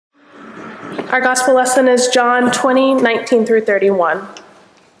Our gospel lesson is John 20:19 through 31.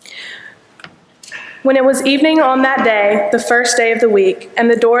 When it was evening on that day, the first day of the week, and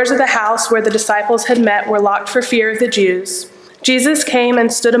the doors of the house where the disciples had met were locked for fear of the Jews, Jesus came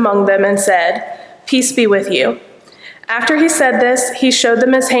and stood among them and said, "Peace be with you." After he said this, he showed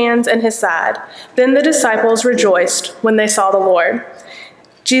them his hands and his side. Then the disciples rejoiced when they saw the Lord.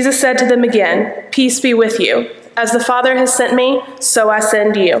 Jesus said to them again, "Peace be with you. As the Father has sent me, so I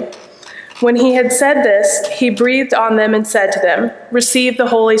send you." When he had said this, he breathed on them and said to them, "Receive the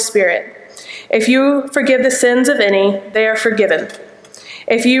Holy Spirit. If you forgive the sins of any, they are forgiven.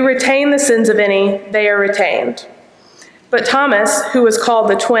 If you retain the sins of any, they are retained." But Thomas, who was called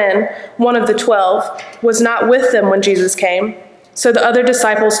the twin, one of the 12, was not with them when Jesus came. So the other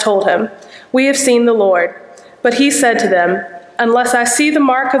disciples told him, "We have seen the Lord." But he said to them, "Unless I see the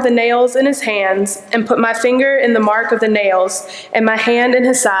mark of the nails in his hands, and put my finger in the mark of the nails, and my hand in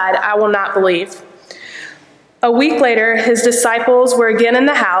his side, I will not believe." A week later, his disciples were again in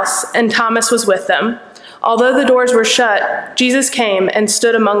the house, and Thomas was with them. Although the doors were shut, Jesus came and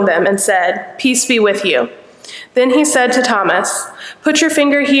stood among them and said, "Peace be with you." Then he said to Thomas, "Put your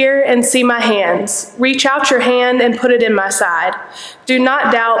finger here and see my hands. Reach out your hand and put it in my side. Do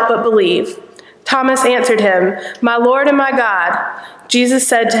not doubt, but believe." Thomas answered him, "My Lord and my God." Jesus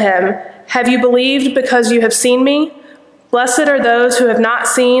said to him, "Have you believed because you have seen me? Blessed are those who have not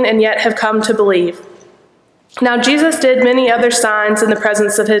seen and yet have come to believe." Now Jesus did many other signs in the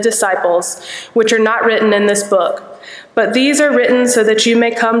presence of his disciples, which are not written in this book. But these are written so that you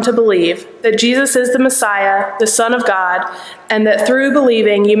may come to believe that Jesus is the Messiah, the Son of God, and that through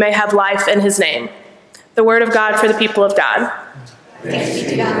believing you may have life in his name. The word of God for the people of God. Thanks be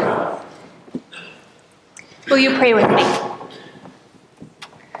to God. Will you pray with me?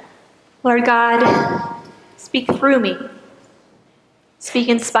 Lord God, speak through me. Speak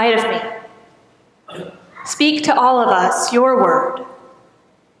in spite of me. Speak to all of us your word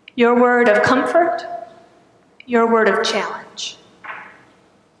of comfort, your word of challenge.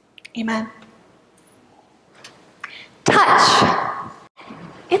 Amen. Touch.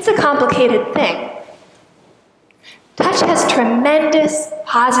 It's a complicated thing. Touch has tremendous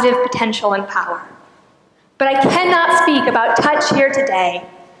positive potential and power. But I cannot speak about touch here today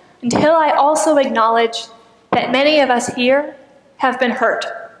until I also acknowledge that many of us here have been hurt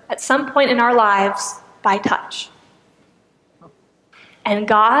at some point in our lives by touch. And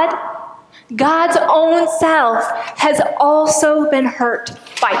God's own self, has also been hurt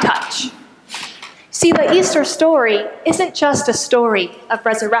by touch. See, the Easter story isn't just a story of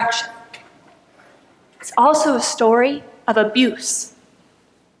resurrection. It's also a story of abuse,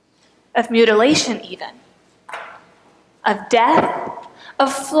 of mutilation even, of death,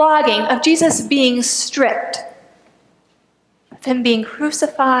 of flogging, of Jesus being stripped, of him being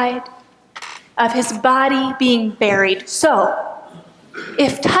crucified, of his body being buried. So,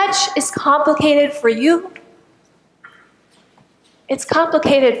 if touch is complicated for you, it's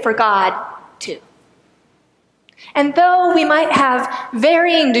complicated for God too. And though we might have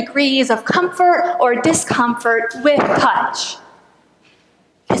varying degrees of comfort or discomfort with touch,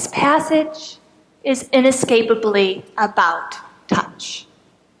 this passage is inescapably about touch.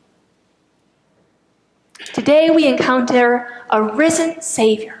 Today we encounter a risen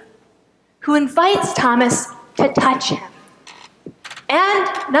Savior who invites Thomas to touch him. And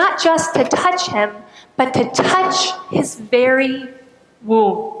not just to touch him, but to touch his very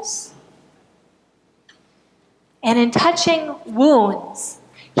wounds. And in touching wounds,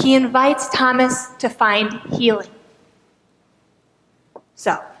 he invites Thomas to find healing.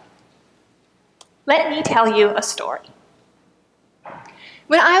 So, let me tell you a story.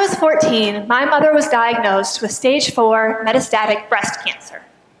 When I was 14, my mother was diagnosed with stage 4 metastatic breast cancer.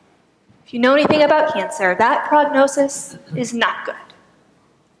 If you know anything about cancer, that prognosis is not good.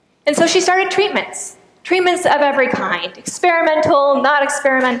 And so she started treatments of every kind, experimental, not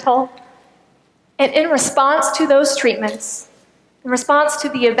experimental. And in response to those treatments, in response to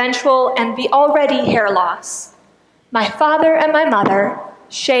the eventual and the already hair loss, my father and my mother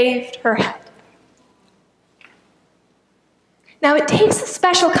shaved her head. Now, it takes a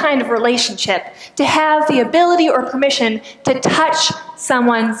special kind of relationship to have the ability or permission to touch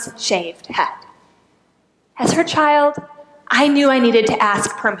someone's shaved head. As her child, I knew I needed to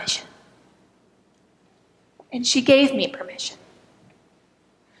ask permission. And she gave me permission.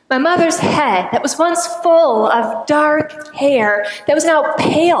 My mother's head, that was once full of dark hair, that was now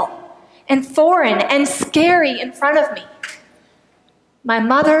pale and foreign and scary in front of me. My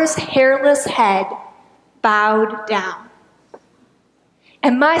mother's hairless head bowed down.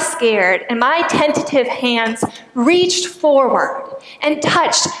 And my scared and my tentative hands reached forward and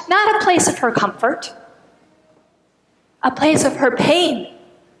touched not a place of her comfort, a place of her pain,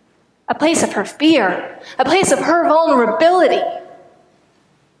 a place of her fear, a place of her vulnerability,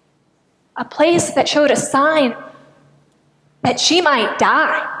 a place that showed a sign that she might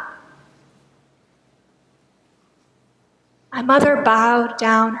die. My mother bowed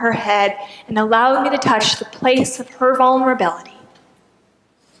down her head and allowed me to touch the place of her vulnerability.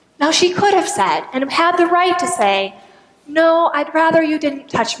 Now, she could have said, and had the right to say, "No, I'd rather you didn't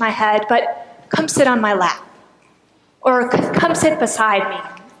touch my head, but come sit on my lap." Or "Come sit beside me,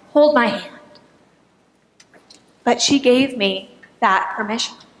 hold my hand." But she gave me that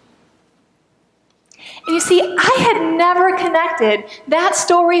permission. And you see, I had never connected that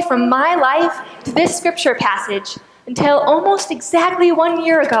story from my life to this scripture passage until almost exactly 1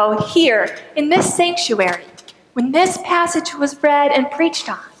 year ago here in this sanctuary, when this passage was read and preached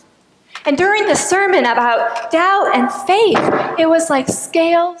on. And during the sermon about doubt and faith, it was like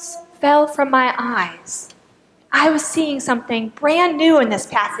scales fell from my eyes. I was seeing something brand new in this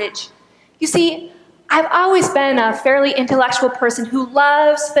passage. You see, I've always been a fairly intellectual person who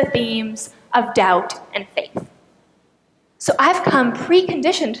loves the themes of doubt and faith. So I've come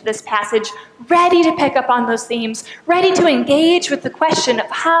preconditioned to this passage, ready to pick up on those themes, ready to engage with the question of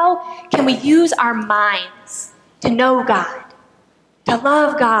how can we use our minds to know God, to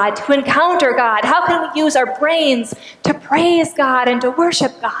love God, to encounter God? How can we use our brains to praise God and to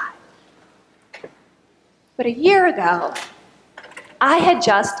worship God? But a year ago, I had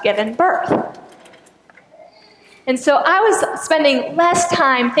just given birth. And so I was spending less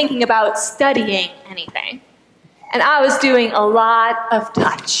time thinking about studying anything. And I was doing a lot of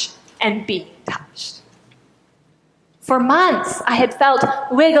touch and being touched. For months, I had felt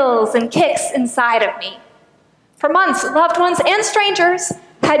wiggles and kicks inside of me. For months, loved ones and strangers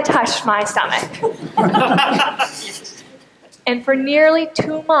had touched my stomach. And for nearly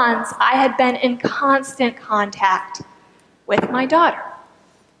 2 months, I had been in constant contact with my daughter.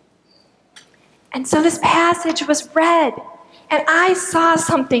 And so this passage was read, and I saw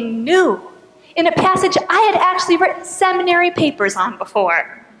something new in a passage I had actually written seminary papers on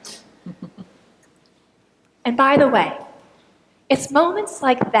before. And by the way, it's moments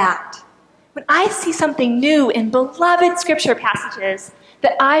like that, when I see something new in beloved scripture passages,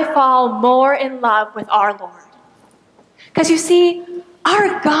 that I fall more in love with our Lord. Because you see,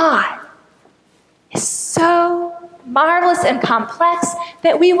 our God is so marvelous and complex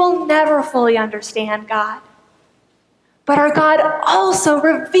that we will never fully understand God. But our God also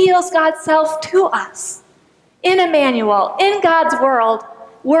reveals God's self to us. In Emmanuel, in God's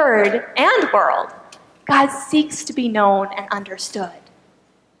word and world, God seeks to be known and understood.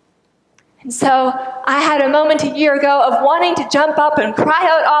 And so I had a moment a year ago of wanting to jump up and cry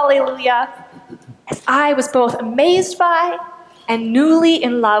out Alleluia, as I was both amazed by and newly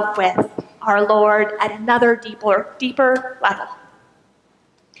in love with our Lord at another deeper level.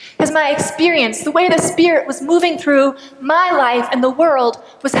 Because my experience, the way the Spirit was moving through my life and the world,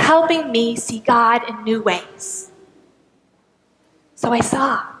 was helping me see God in new ways. So I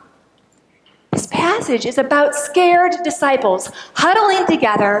saw. This passage is about scared disciples huddling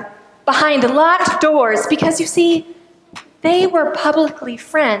together behind locked doors because, you see, they were publicly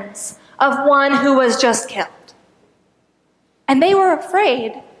friends of one who was just killed. And they were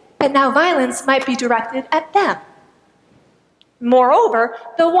afraid that now violence might be directed at them. Moreover,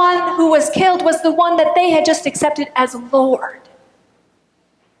 the one who was killed was the one that they had just accepted as Lord.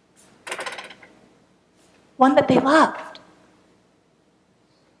 One that they loved.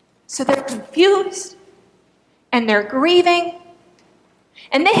 So they're confused, and they're grieving,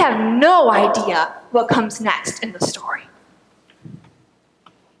 and they have no idea what comes next in the story.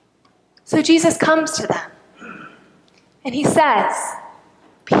 So Jesus comes to them, and he says,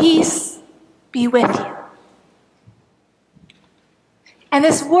 "Peace be with you." And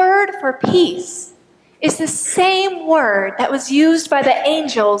this word for peace is the same word that was used by the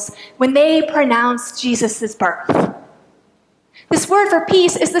angels when they pronounced Jesus' birth. This word for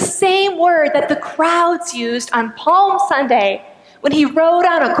peace is the same word that the crowds used on Palm Sunday when he rode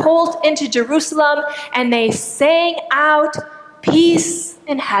on a colt into Jerusalem and they sang out, "Peace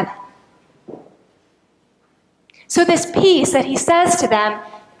in heaven." So this peace that he says to them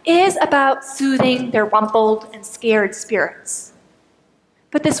is about soothing their rumpled and scared spirits.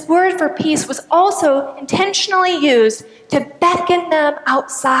 But this word for peace was also intentionally used to beckon them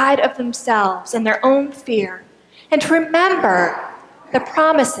outside of themselves and their own fear, and to remember the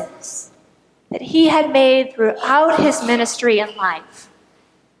promises that he had made throughout his ministry and life.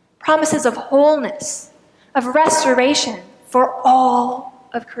 Promises of wholeness, of restoration for all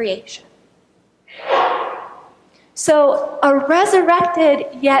of creation. So a resurrected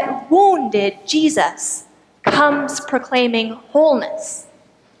yet wounded Jesus comes proclaiming wholeness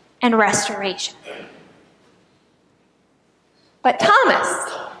and restoration. But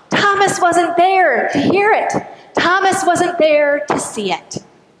Thomas wasn't there to hear it. Thomas wasn't there to see it.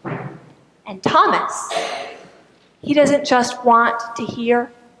 And Thomas, he doesn't just want to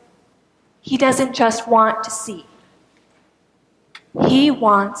hear. He doesn't just want to see. He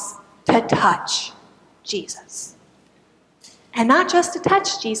wants to touch Jesus. And not just to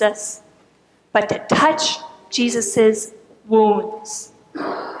touch Jesus, but to touch Jesus' wounds.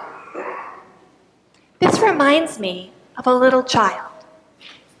 This reminds me of a little child.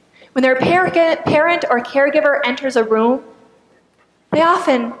 When their parent or caregiver enters a room, they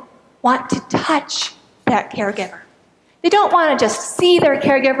often want to touch that caregiver. They don't want to just see their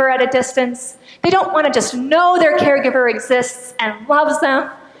caregiver at a distance. They don't want to just know their caregiver exists and loves them.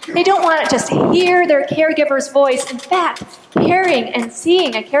 They don't want to just hear their caregiver's voice. In fact, hearing and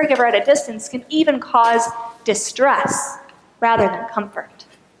seeing a caregiver at a distance can even cause distress rather than comfort.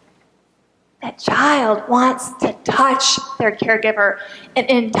 That child wants to touch their caregiver, and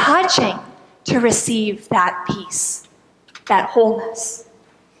in touching, to receive that peace, that wholeness.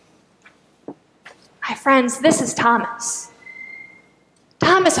 My friends, this is Thomas.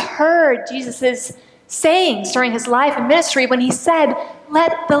 Thomas heard Jesus' sayings during his life and ministry when he said,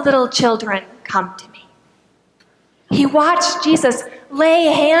 "Let the little children come to me." He watched Jesus lay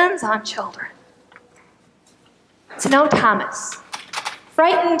hands on children. So now Thomas,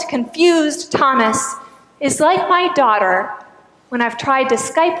 frightened, confused Thomas, is like my daughter when I've tried to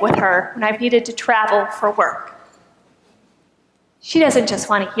Skype with her when I've needed to travel for work. She doesn't just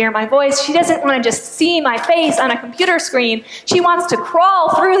want to hear my voice. She doesn't want to just see my face on a computer screen. She wants to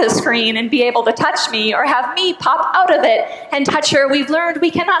crawl through the screen and be able to touch me or have me pop out of it and touch her. We've learned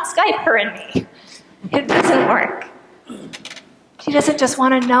we cannot Skype her and me. It doesn't work. She doesn't just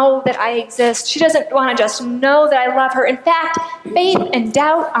want to know that I exist. She doesn't want to just know that I love her. In fact, faith and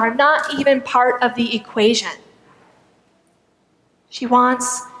doubt are not even part of the equation. She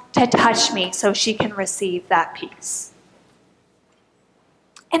wants to touch me so she can receive that peace.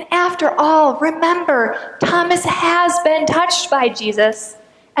 And after all, remember, Thomas has been touched by Jesus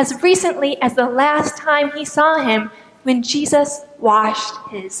as recently as the last time he saw him when Jesus washed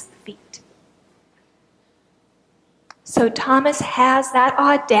his feet. So Thomas has that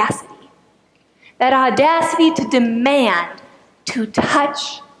audacity to demand to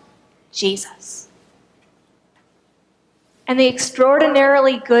touch Jesus. And the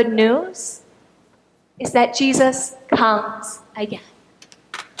extraordinarily good news is that Jesus comes again.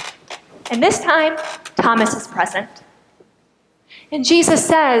 And this time, Thomas is present. And Jesus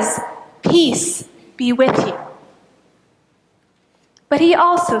says, "Peace be with you." But he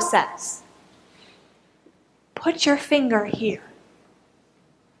also says, "Put your finger here.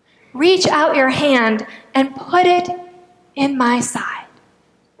 Reach out your hand and put it in my side."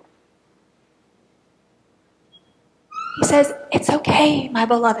 He says, "It's okay, my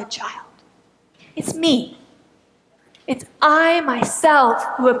beloved child. It's me. It's I myself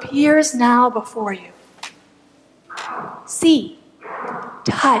who appears now before you. See,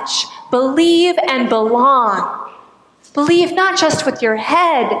 touch, believe, and belong. Believe not just with your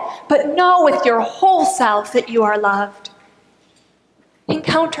head, but know with your whole self that you are loved.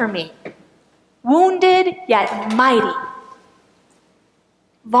 Encounter me, wounded yet mighty,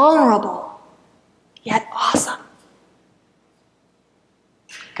 vulnerable yet awesome."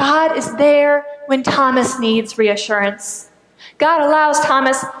 God is there when Thomas needs reassurance. God allows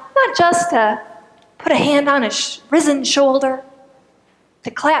Thomas not just to put a hand on his risen shoulder, to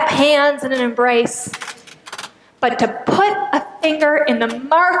clap hands in an embrace, but to put a finger in the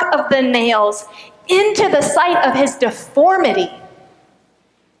mark of the nails, into the site of his deformity,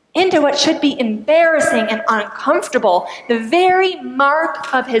 into what should be embarrassing and uncomfortable, the very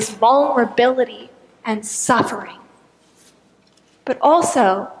mark of his vulnerability and suffering, but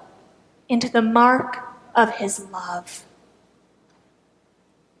also into the mark of his love.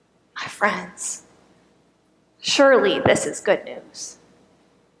 My friends, surely this is good news.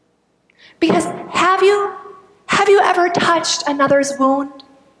 Because have you ever touched another's wound?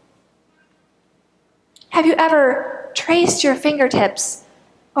 Have you ever traced your fingertips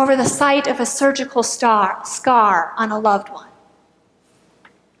over the site of a surgical scar on a loved one?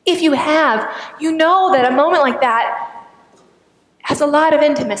 If you have, you know that a moment like that has a lot of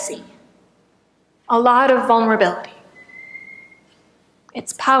intimacy, a lot of vulnerability.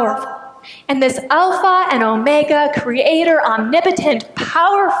 It's powerful. And this Alpha and Omega, Creator, omnipotent,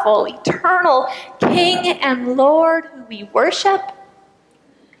 powerful, eternal King and Lord who we worship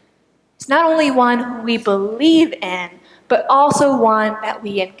is not only one who we believe in, but also one that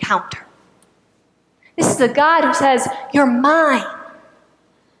we encounter. This is a God who says, "You're mine."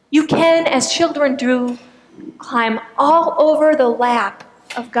 You can, as children do, climb all over the lap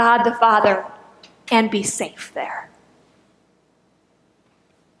of God the Father and be safe there.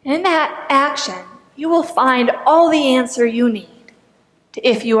 And in that action, you will find all the answer you need to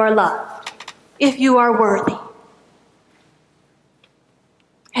if you are loved, if you are worthy.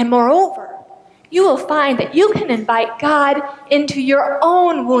 And moreover, you will find that you can invite God into your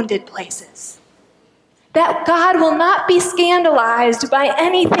own wounded places. That God will not be scandalized by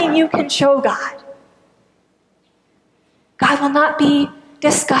anything you can show God. God will not be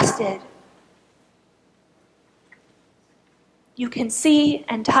disgusted. You can see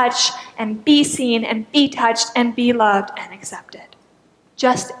and touch and be seen and be touched and be loved and accepted,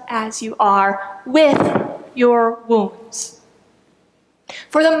 just as you are with your wounds.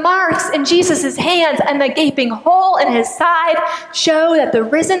 For the marks in Jesus' hands and the gaping hole in his side show that the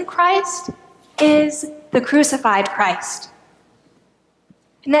risen Christ is the crucified Christ.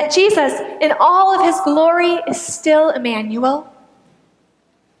 And that Jesus, in all of his glory, is still Emmanuel.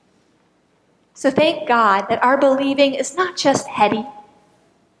 So thank God that our believing is not just heady,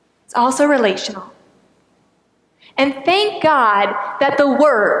 it's also relational. And thank God that the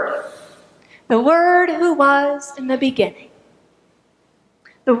Word who was in the beginning,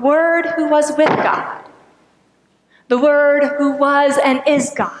 the Word who was with God, the Word who was and is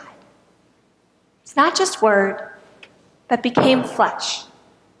God, it's not just Word, but became flesh.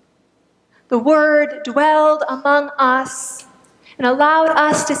 The Word dwelled among us and allowed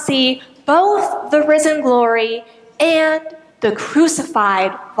us to see both the risen glory and the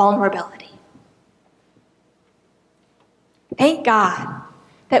crucified vulnerability. Thank God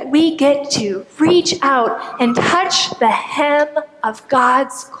that we get to reach out and touch the hem of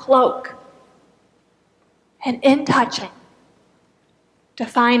God's cloak, and in touching, to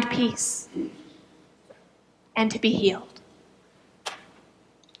find peace and to be healed.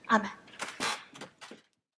 Amen.